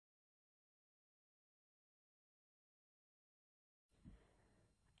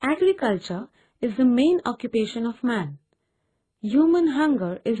Agriculture is the main occupation of man. Human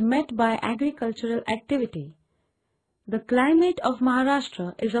hunger is met by agricultural activity. The climate of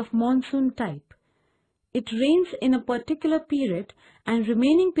Maharashtra is of monsoon type. It rains in a particular period and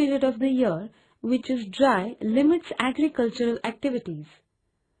remaining period of the year, which is dry, limits agricultural activities.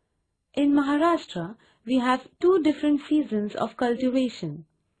 In Maharashtra, we have two different seasons of cultivation.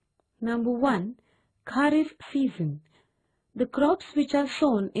 Number 1, Kharif season. The crops which are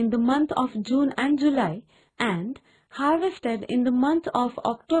sown in the month of June and July and harvested in the month of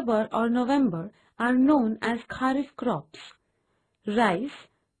October or November are known as Kharif crops. Rice,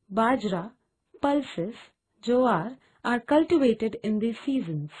 bajra, pulses, jowar are cultivated in these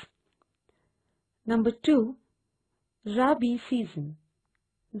seasons. Number 2, Rabi season.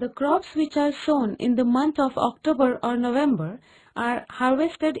 The crops which are sown in the month of October or November are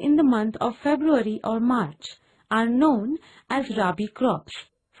harvested in the month of February or March are known as Rabi crops.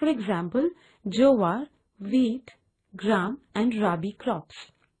 For example, jowar, wheat, gram and Rabi crops.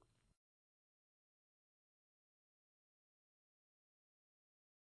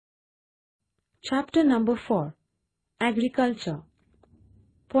 Chapter number 4. Agriculture.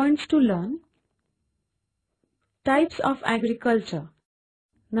 Points to learn. Types of agriculture.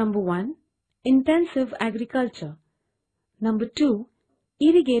 Number 1, intensive agriculture. Number 2,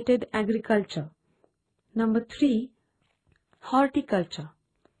 irrigated agriculture. Number 3, horticulture.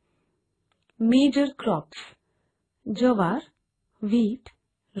 Major crops: jowar, wheat,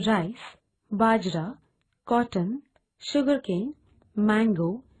 rice, bajra, cotton, sugarcane,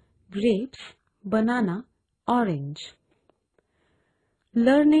 mango, grapes, banana, orange.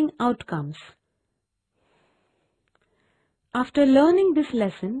 Learning outcomes. After learning this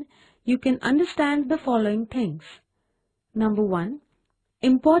lesson, you can understand the following things. Number 1,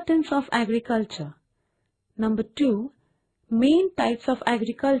 importance of agriculture. Number 2, main types of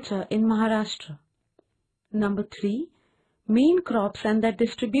agriculture in Maharashtra. Number 3, main crops and their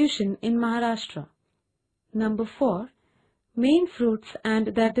distribution in Maharashtra. Number 4, main fruits and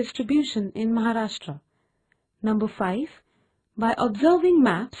their distribution in Maharashtra. Number 5, by observing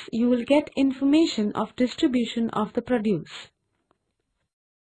maps, you will get information of distribution of the produce.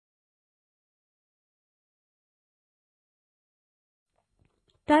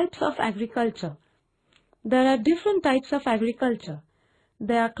 Types of agriculture. There are different types of agriculture.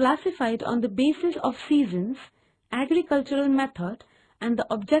 They are classified on the basis of seasons, agricultural method, and the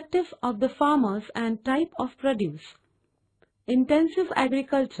objective of the farmers and type of produce. Intensive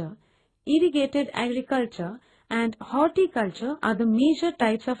agriculture, irrigated agriculture, and horticulture are the major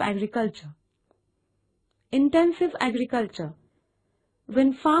types of agriculture. Intensive agriculture.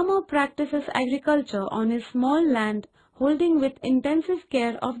 When farmer practices agriculture on a small land holding with intensive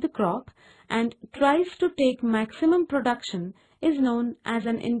care of the crop and tries to take maximum production is known as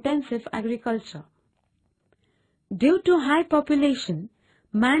an intensive agriculture. Due to high population,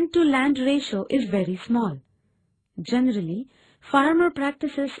 man-to-land ratio is very small. Generally, farmer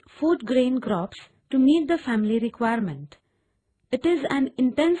practices food grain crops to meet the family requirement. It is an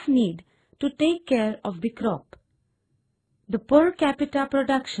intense need to take care of the crop. The per capita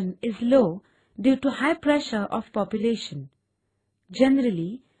production is low due to high pressure of population.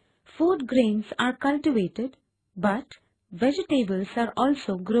 Generally, food grains are cultivated, but vegetables are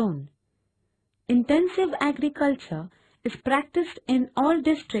also grown. Intensive agriculture is practiced in all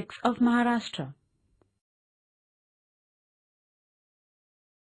districts of Maharashtra.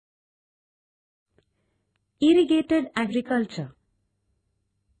 Irrigated agriculture.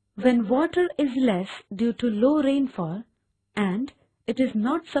 When water is less due to low rainfall and it is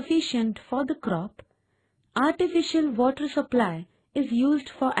not sufficient for the crop, artificial water supply is used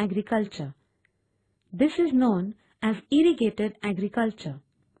for agriculture. This is known as irrigated agriculture.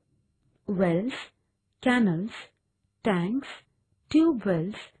 Wells, canals, tanks, tube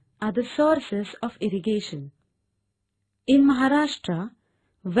wells are the sources of irrigation. In Maharashtra,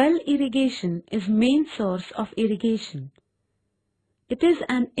 well irrigation is main source of irrigation. It is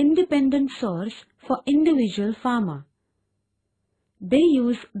an independent source for individual farmer. They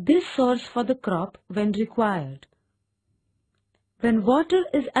use this source for the crop when required. When water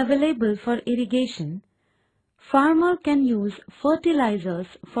is available for irrigation, farmer can use fertilizers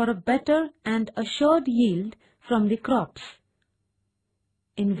for a better and assured yield from the crops.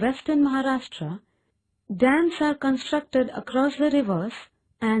 In western Maharashtra, dams are constructed across the rivers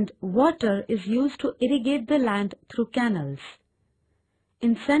and water is used to irrigate the land through canals.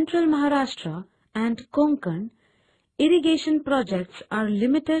 In central Maharashtra and Konkan, irrigation projects are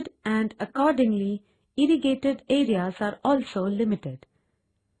limited and accordingly irrigated areas are also limited.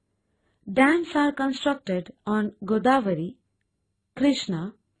 Dams are constructed on Godavari,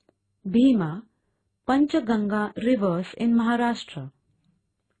 Krishna, Bhima, Panchaganga rivers in Maharashtra.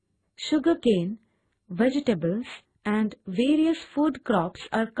 Sugarcane, vegetables and various food crops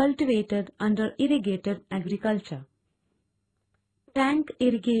are cultivated under irrigated agriculture. Tank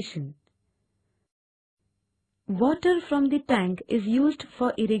irrigation. Water from the tank is used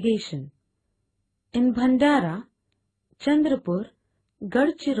for irrigation. In Bhandara, Chandrapur,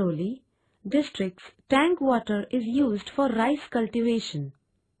 Gadchiroli districts, tank water is used for rice cultivation.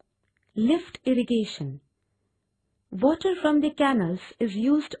 Lift irrigation. Water from the canals is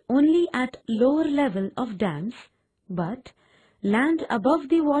used only at lower level of dams, but land above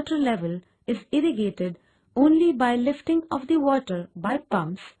the water level is irrigated only by lifting of the water by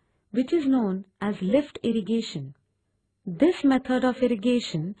pumps, which is known as lift irrigation. This method of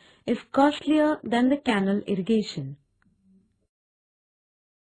irrigation is costlier than the canal irrigation.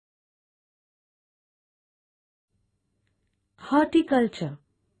 Horticulture.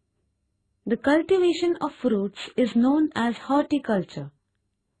 The cultivation of fruits is known as horticulture.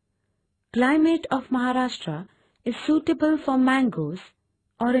 Climate of Maharashtra is suitable for mangoes,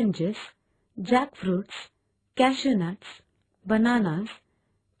 oranges, jackfruits, cashew nuts, bananas,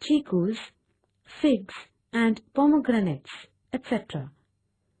 chikus, figs and pomegranates, etc.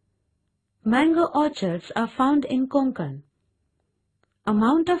 Mango orchards are found in Konkan.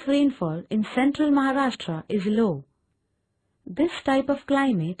 Amount of rainfall in central Maharashtra is low. This type of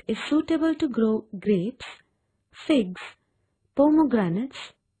climate is suitable to grow grapes, figs, pomegranates,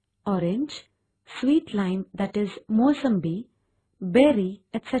 orange, sweet lime that is Mosambi, berry,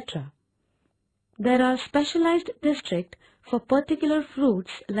 etc. There are specialized districts for particular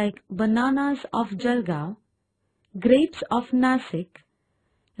fruits like bananas of Jalgaon, grapes of Nasik.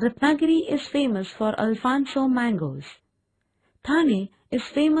 Ratnagiri is famous for Alfonso mangoes. Thane is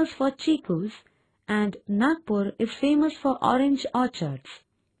famous for chikus and Nagpur is famous for orange orchards.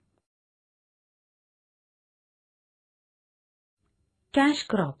 Cash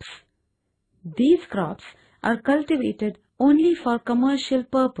crops. These crops are cultivated only for commercial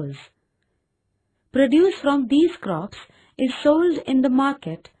purpose. Produce from these crops is sold in the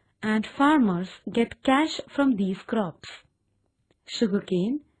market and farmers get cash from these crops.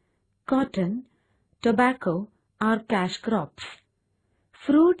 Sugarcane, cotton, tobacco are cash crops.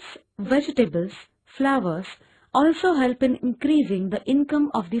 Fruits, vegetables, flowers also help in increasing the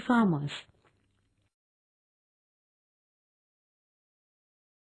income of the farmers.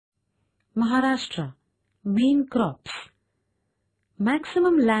 Maharashtra. Main crops.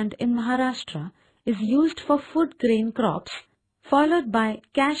 Maximum land in Maharashtra is used for food grain crops, followed by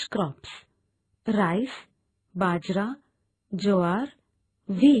cash crops. Rice, bajra, jowar,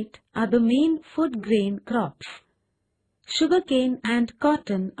 wheat are the main food grain crops. Sugarcane and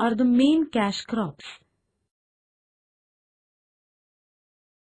cotton are the main cash crops.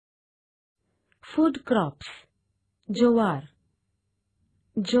 Food crops. Jowar.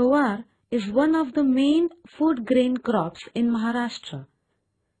 Jowar is one of the main food grain crops in Maharashtra.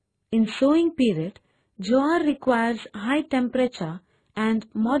 In sowing period, jowar requires high temperature and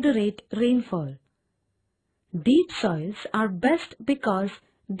moderate rainfall. Deep soils are best because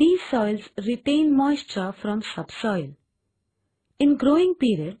these soils retain moisture from subsoil. In growing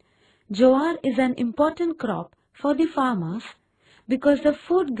period, jowar is an important crop for the farmers because the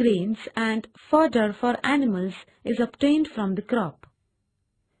food grains and fodder for animals is obtained from the crop.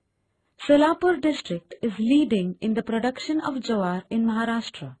 Solapur district is leading in the production of jowar in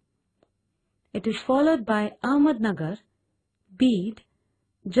Maharashtra. It is followed by Ahmednagar, Beed,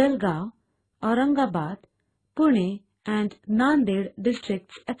 Jalgaon, Aurangabad, Pune and Nanded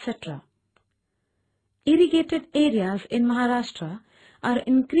districts, etc. Irrigated areas in Maharashtra are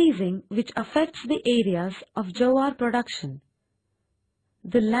increasing, which affects the areas of jowar production.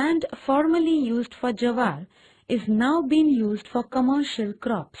 The land formerly used for jowar is now being used for commercial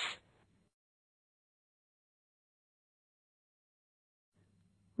crops.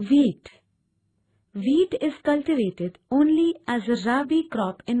 Wheat. Wheat is cultivated only as a rabi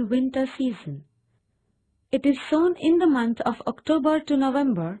crop in winter season. It is sown in the month of October to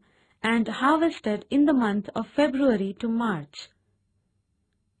November and harvested in the month of February to March.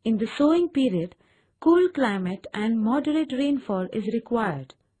 In the sowing period, cool climate and moderate rainfall is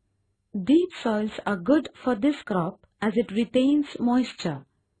required. Deep soils are good for this crop as it retains moisture.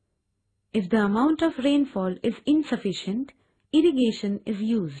 If the amount of rainfall is insufficient, irrigation is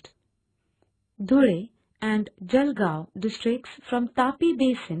used. Dhule and Jalgaon districts from Tapi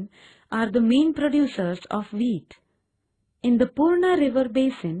Basin are the main producers of wheat. In the Purna River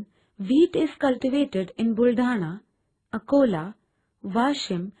Basin, wheat is cultivated in Buldhana, Akola,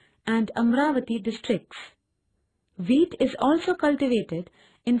 Washim and Amravati districts. Wheat is also cultivated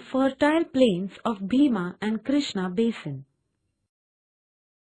in fertile plains of Bhima and Krishna basin.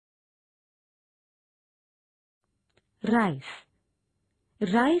 Rice.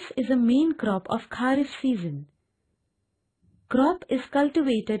 Rice is a main crop of Kharif season. Crop is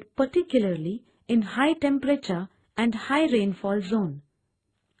cultivated particularly in high temperature and high rainfall zone.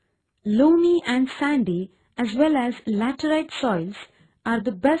 Loamy and sandy as well as laterite soils are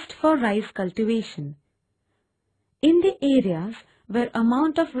the best for rice cultivation. In the areas where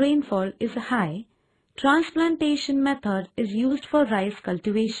amount of rainfall is high, transplantation method is used for rice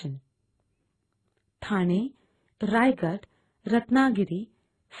cultivation. Thane, Raigad, Ratnagiri,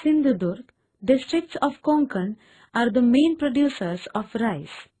 Sindhudurg, districts of Konkan are the main producers of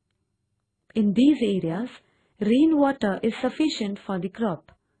rice. In these areas, rainwater is sufficient for the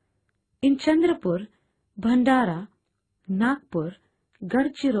crop. In Chandrapur, Bhandara, Nagpur,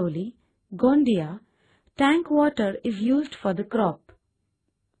 Gadchiroli, Gondia, tank water is used for the crop.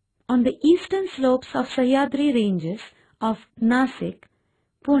 On the eastern slopes of Sahyadri ranges of Nasik,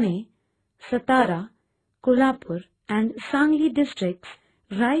 Pune, Satara, Kolhapur and Sangli districts,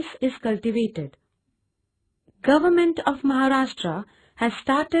 rice is cultivated. Government of Maharashtra has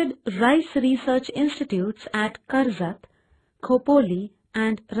started rice research institutes at Karzat, Khopoli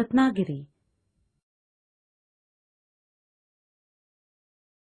and Ratnagiri.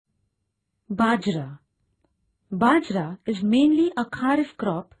 Bajra. Bajra is mainly a Kharif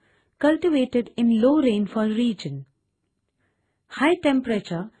crop cultivated in low rainfall region. High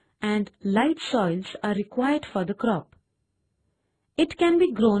temperature and light soils are required for the crop. It can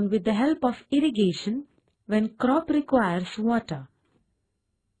be grown with the help of irrigation when crop requires water.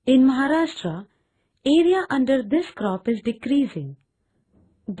 In Maharashtra, area under this crop is decreasing.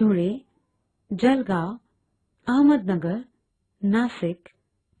 Dhule, Jalgaon, Ahmednagar, Nasik,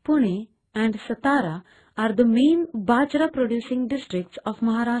 Pune and Satara are the main Bajra producing districts of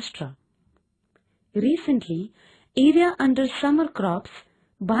Maharashtra. Recently, area under summer crops,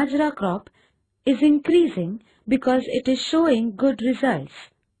 Bajra crop, is increasing because it is showing good results.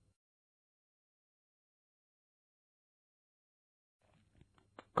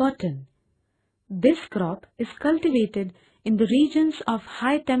 Cotton. This crop is cultivated in the regions of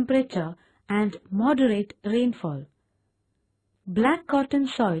high temperature and moderate rainfall. Black cotton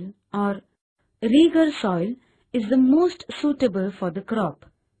soil or Reger soil is the most suitable for the crop.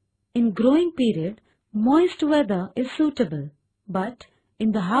 In growing period, moist weather is suitable, but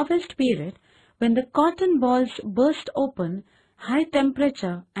in the harvest period, when the cotton balls burst open, high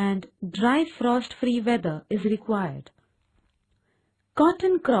temperature and dry frost-free weather is required.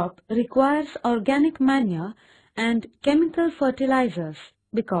 Cotton crop requires organic manure and chemical fertilizers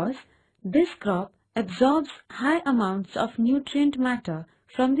because this crop absorbs high amounts of nutrient matter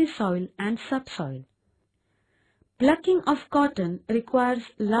from the soil and subsoil. Plucking of cotton requires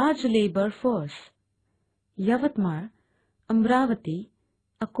large labor force. Yavatmal, Amravati,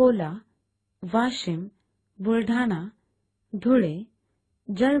 Akola, Washim, Buldhana, Dhule,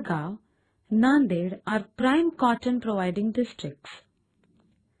 Jalgaon, Nanded are prime cotton providing districts.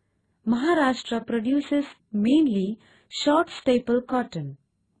 Maharashtra produces mainly short staple cotton.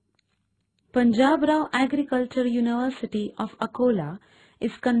 Punjab Rao Agriculture University of Akola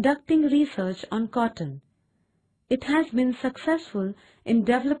is conducting research on cotton. It has been successful in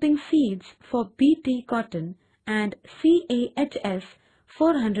developing seeds for BT cotton and CAHS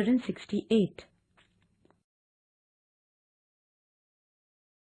 468.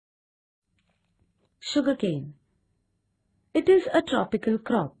 Sugarcane. It is a tropical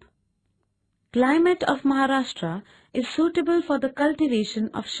crop. Climate of Maharashtra is suitable for the cultivation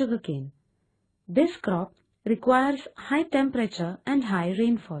of sugarcane. This crop requires high temperature and high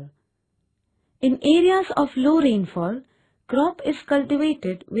rainfall. In areas of low rainfall, crop is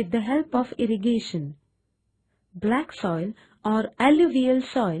cultivated with the help of irrigation. Black soil or alluvial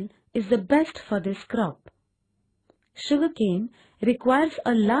soil is the best for this crop. Sugarcane requires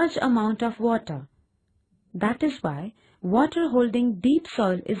a large amount of water. That is why water-holding deep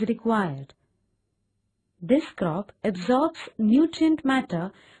soil is required. This crop absorbs nutrient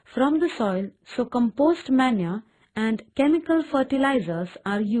matter from the soil, so compost manure and chemical fertilizers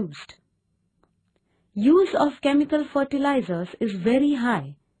are used. Use of chemical fertilizers is very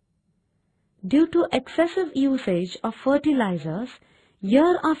high. Due to excessive usage of fertilizers,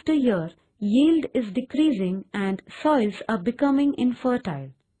 year after year, yield is decreasing and soils are becoming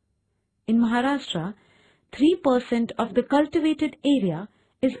infertile. In Maharashtra, 3% of the cultivated area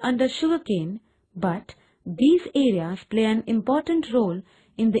is under sugarcane, but these areas play an important role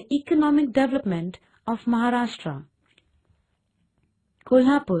in the economic development of Maharashtra.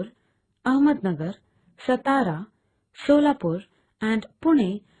 Kolhapur, Ahmednagar, Satara, Solapur and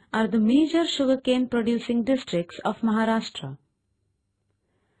Pune are the major sugarcane producing districts of Maharashtra.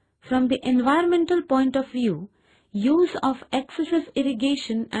 From the environmental point of view, use of excessive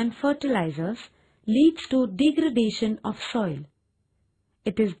irrigation and fertilizers leads to degradation of soil.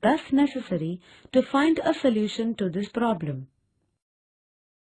 It is thus necessary to find a solution to this problem.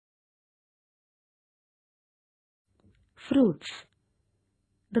 Fruits.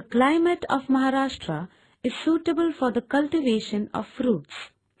 The climate of Maharashtra is suitable for the cultivation of fruits.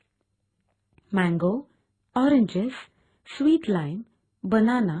 Mango, oranges, sweet lime,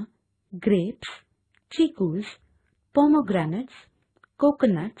 banana, grapes, chikus, pomegranates,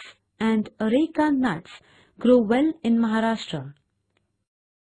 coconuts and areca nuts grow well in Maharashtra.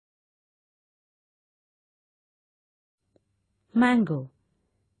 Mango.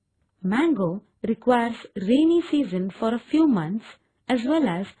 Mango requires rainy season for a few months as well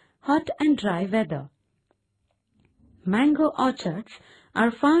as hot and dry weather. Mango orchards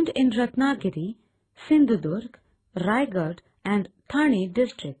are found in Ratnagiri, Sindhudurg, Raigad and Thane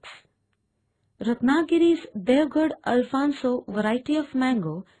districts. Ratnagiri's Devgad Alfonso variety of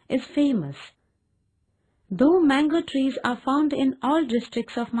mango is famous. Though mango trees are found in all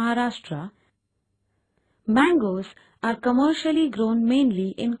districts of Maharashtra, mangoes are commercially grown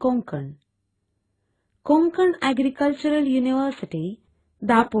mainly in Konkan. Konkan Agricultural University,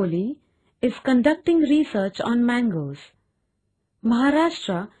 Dapoli, is conducting research on mangoes.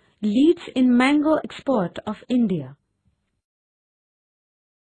 Maharashtra leads in mango export of India.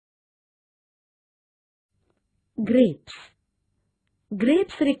 Grapes.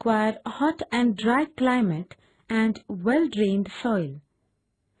 Grapes require a hot and dry climate and well-drained soil.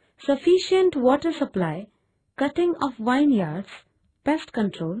 Sufficient water supply, cutting of vineyards, pest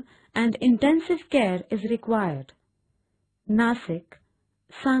control and intensive care is required. Nasik,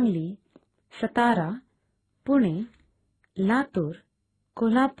 Sangli, Satara, Pune, Latur,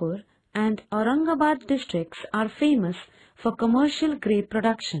 Kolhapur and Aurangabad districts are famous for commercial grape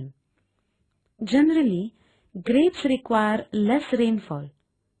production. Generally, grapes require less rainfall.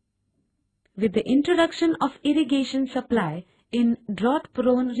 With the introduction of irrigation supply in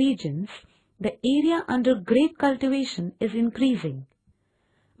drought-prone regions, the area under grape cultivation is increasing.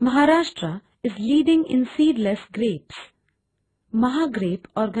 Maharashtra is leading in seedless grapes. Mahagrape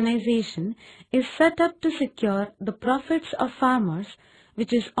organization is set up to secure the profits of farmers,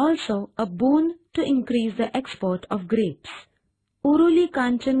 which is also a boon to increase the export of grapes. Uruli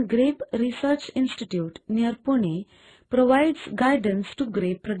Kanchan Grape Research Institute near Pune provides guidance to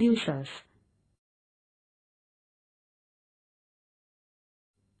grape producers.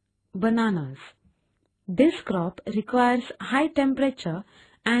 Bananas. This crop requires high temperature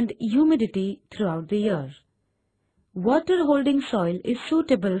and humidity throughout the year. Water-holding soil is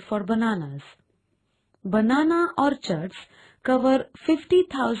suitable for bananas. Banana orchards cover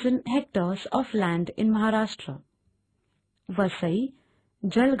 50,000 hectares of land in Maharashtra. Vasai,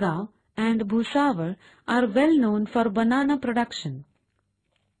 Jalgaon and Bhusawal are well known for banana production.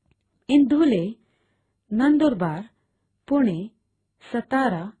 In Dhule, Nandurbar, Pune,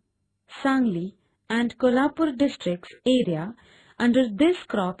 Satara, Sangli and Kolhapur districts area under this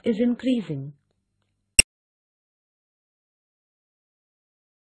crop is increasing.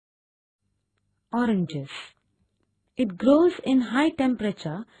 Oranges. It grows in high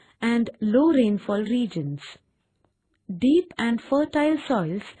temperature and low rainfall regions. Deep and fertile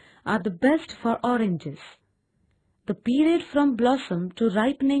soils are the best for oranges. The period from blossom to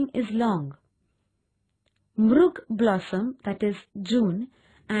ripening is long. Mrug blossom, that is June,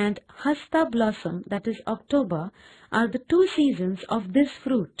 and Hasta blossom, that is October, are the two seasons of this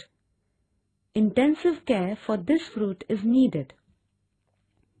fruit. Intensive care for this fruit is needed.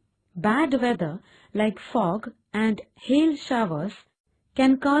 Bad weather like fog and hail showers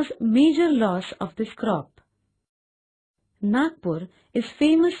can cause major loss of this crop. Nagpur is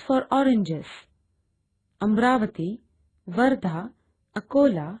famous for oranges. Amravati, Wardha,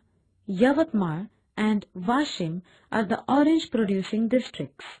 Akola, Yavatmal and Washim are the orange producing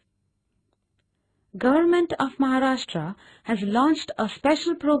districts. Government of Maharashtra has launched a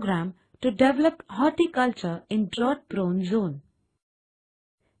special program to develop horticulture in drought-prone zone.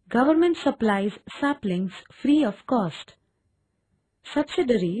 Government supplies saplings free of cost.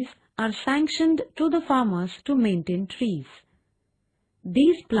 Subsidiaries are sanctioned to the farmers to maintain trees.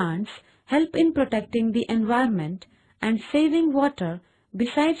 These plants help in protecting the environment and saving water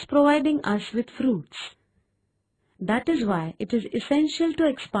besides providing us with fruits. That is why it is essential to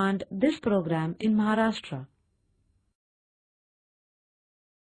expand this program in Maharashtra.